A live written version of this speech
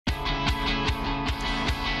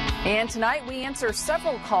And tonight we answer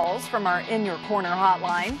several calls from our In Your Corner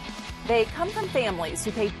hotline. They come from families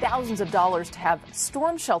who paid thousands of dollars to have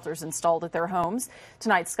storm shelters installed at their homes.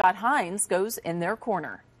 Tonight, Scott Hines goes in their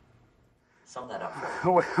corner. Sum that up.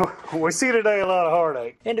 We see today a lot of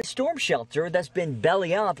heartache. And a storm shelter that's been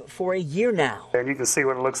belly up for a year now. And you can see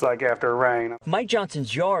what it looks like after a rain. Mike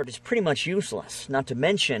Johnson's yard is pretty much useless, not to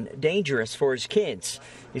mention dangerous for his kids.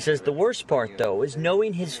 He says the worst part, though, is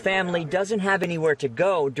knowing his family doesn't have anywhere to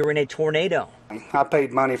go during a tornado. I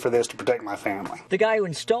paid money for this to protect my family. The guy who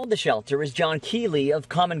installed the shelter is John Keeley of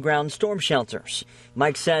Common Ground Storm Shelters.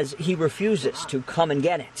 Mike says he refuses to come and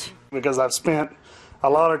get it. Because I've spent a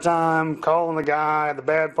lot of time calling the guy. The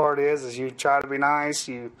bad part is you try to be nice.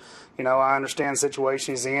 You know, I understand the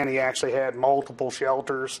situation he's in. He actually had multiple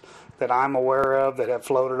shelters that I'm aware of that have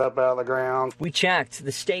floated up out of the ground. We checked.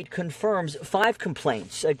 The state confirms 5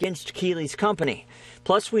 complaints against Keeley's company.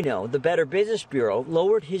 Plus, we know the Better Business Bureau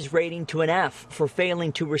lowered his rating to an F for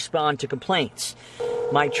failing to respond to complaints.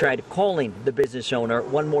 Mike tried calling the business owner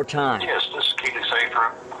one more time. Yes, this is Keeley Safe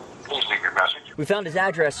Room. Please leave your message. We found his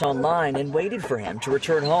address online and waited for him to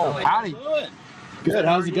return home. Howdy. Good.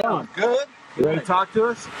 How's it going? Good. You ready to talk to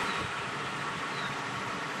us?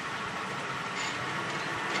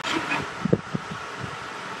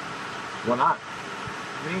 Why not?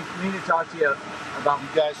 We need to talk to you about. You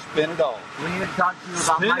guys spin it all. We need to talk to you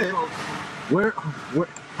about Michael's. Where?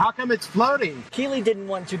 How come it's floating? Keeley didn't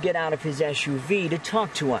want to get out of his SUV to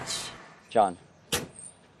talk to us. John,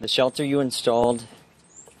 the shelter you installed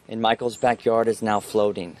in Michael's backyard is now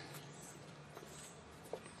floating.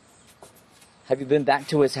 Have you been back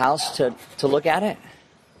to his house to look at it?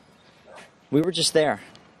 We were just there.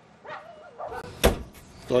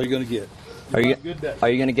 That's all you're going to get. Are you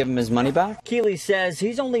going to give him his money back? Keeley says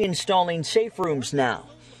he's only installing safe rooms now.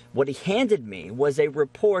 What he handed me was a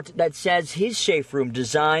report that says his safe room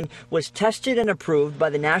design was tested and approved by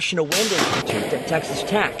the National Wind Institute at Texas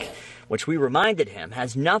Tech, which we reminded him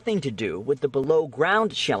has nothing to do with the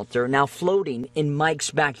below-ground shelter now floating in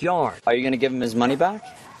Mike's backyard. Are you going to give him his money back?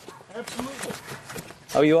 Absolutely.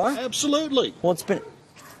 Oh, you are? Absolutely. Well, it's been...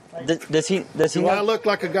 Does he Do I look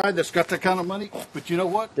like a guy that's got that kind of money? But you know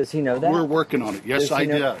what? Does he know that? We're working on it. Yes, I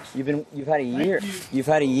do. You've had a year. You've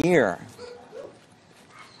had a year.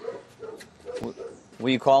 Will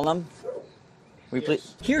you call them?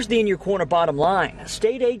 Yes. Here's the In Your Corner bottom line.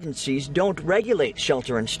 State agencies don't regulate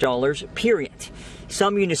shelter installers, period.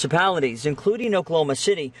 Some municipalities, including Oklahoma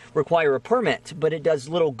City, require a permit, but it does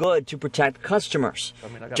little good to protect customers.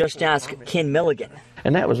 Just ask Ken Milligan.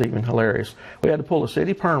 And that was even hilarious. We had to pull a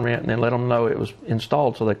city permit and then let them know it was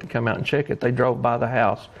installed so they could come out and check it. They drove by the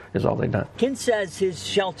house, is all they done. Ken says his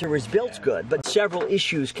shelter is built good, but several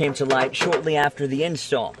issues came to light shortly after the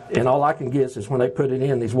install. And all I can guess is when they put it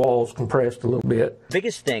in, these walls compressed a little bit.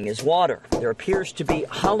 Biggest thing is water. There appears to be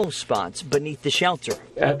hollow spots beneath the shelter.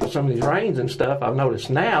 After some of these rains and stuff, I've noticed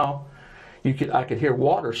now I could hear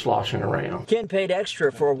water sloshing around. Ken paid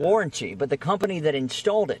extra for a warranty, but the company that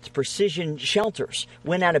installed it, Precision Shelters,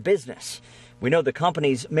 went out of business. We know the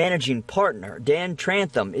company's managing partner, Dan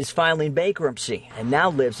Trantham, is filing bankruptcy and now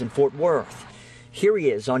lives in Fort Worth. Here he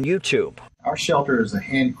is on YouTube. Our shelter is a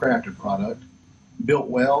handcrafted product, built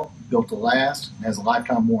well, built to last, and has a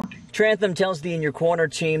lifetime warranty. Trantham tells the In Your Corner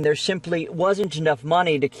team there simply wasn't enough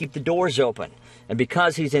money to keep the doors open. And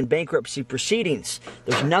because he's in bankruptcy proceedings,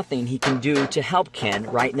 there's nothing he can do to help Ken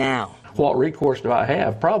right now. What recourse do I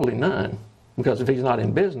have? Probably none. Because if he's not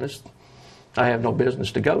in business, I have no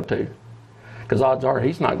business to go to. Because odds are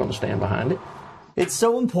he's not going to stand behind it. It's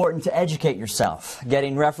so important to educate yourself,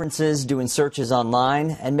 getting references, doing searches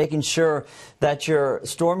online, and making sure that your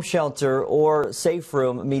storm shelter or safe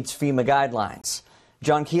room meets FEMA guidelines.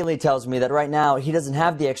 John Keeley tells me that right now he doesn't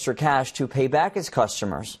have the extra cash to pay back his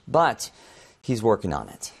customers, but he's working on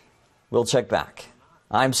it. We'll check back.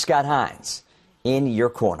 I'm Scott Hines, In Your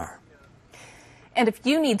Corner. And if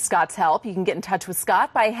you need Scott's help, you can get in touch with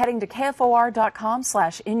Scott by heading to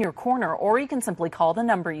KFOR.com/inyourcorner, or you can simply call the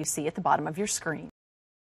number you see at the bottom of your screen.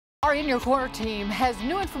 Our In Your Corner team has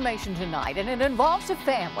new information tonight, and it involves a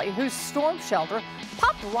family whose storm shelter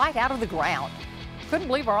popped right out of the ground. Couldn't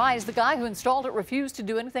believe our eyes. The guy who installed it refused to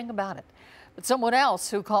do anything about it. But someone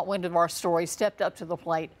else who caught wind of our story stepped up to the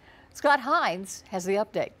plate. Scott Hines has the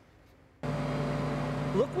update.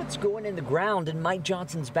 Look what's going in the ground in Mike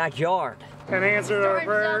Johnson's backyard. And answer our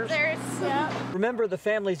prayers. Remember, the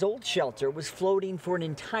family's old shelter was floating for an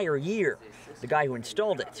entire year. The guy who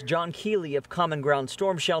installed it, John Keeley of Common Ground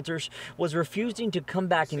Storm Shelters, was refusing to come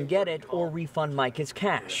back and get it or refund Mike his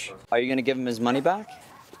cash. Are you going to give him his money back?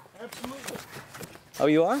 Absolutely. Oh,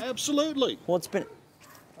 you are? Absolutely. Well, it's been...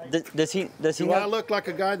 Does he Do know? I look like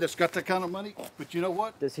a guy that's got that kind of money? But you know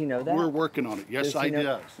what? Does he know that? We're working on it. Yes, I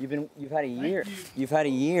do. You've had a year. You've had a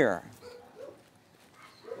year.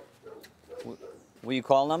 Will you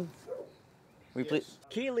call him? Will you please?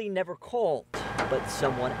 Keely never called, but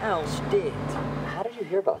someone else did. How did you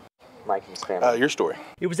hear about Mike and his family? Your story.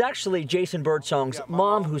 It was actually Jason Birdsong's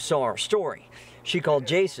mom who saw our story. She called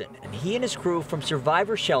Jason, and he and his crew from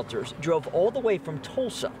Survivor Shelters drove all the way from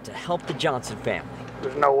Tulsa to help the Johnson family.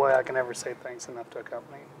 There's no way I can ever say thanks enough to a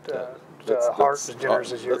company, to a heart as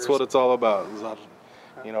generous as yours. That's what it's all about.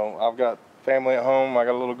 You know, I've got family at home. I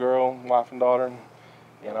got a little girl, wife and daughter,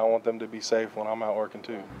 and I want them to be safe when I'm out working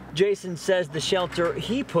too. Jason says the shelter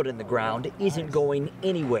he put in the ground isn't going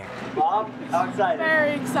anywhere. Mom, how excited?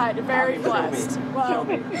 Very excited, very blessed. Show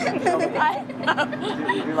me. Show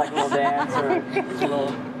me. Do like a little dance or just a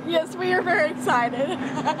little... Yes, we are very excited.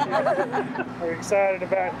 We're excited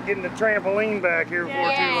about getting the trampoline back here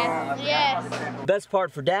before too long. Yes. Best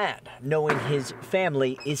part for Dad, knowing his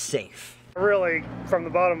family is safe. Really, from the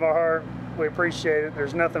bottom of our heart, we appreciate it.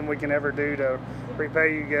 There's nothing we can ever do to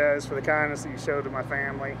repay you guys for the kindness that you showed to my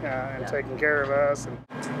family and taking care of us.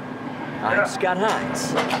 I'm Scott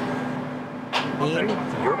Hines. In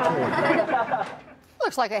your corner.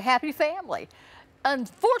 Looks like a happy family.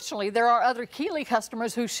 Unfortunately, there are other Keeley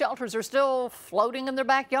customers whose shelters are still floating in their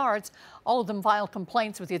backyards. All of them filed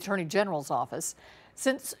complaints with the Attorney General's office.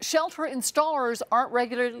 Since shelter installers aren't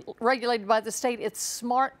regulated by the state, it's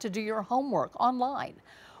smart to do your homework online.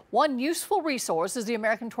 One useful resource is the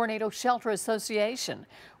American Tornado Shelter Association,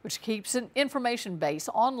 which keeps an information base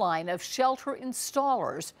online of shelter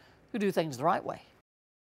installers who do things the right way.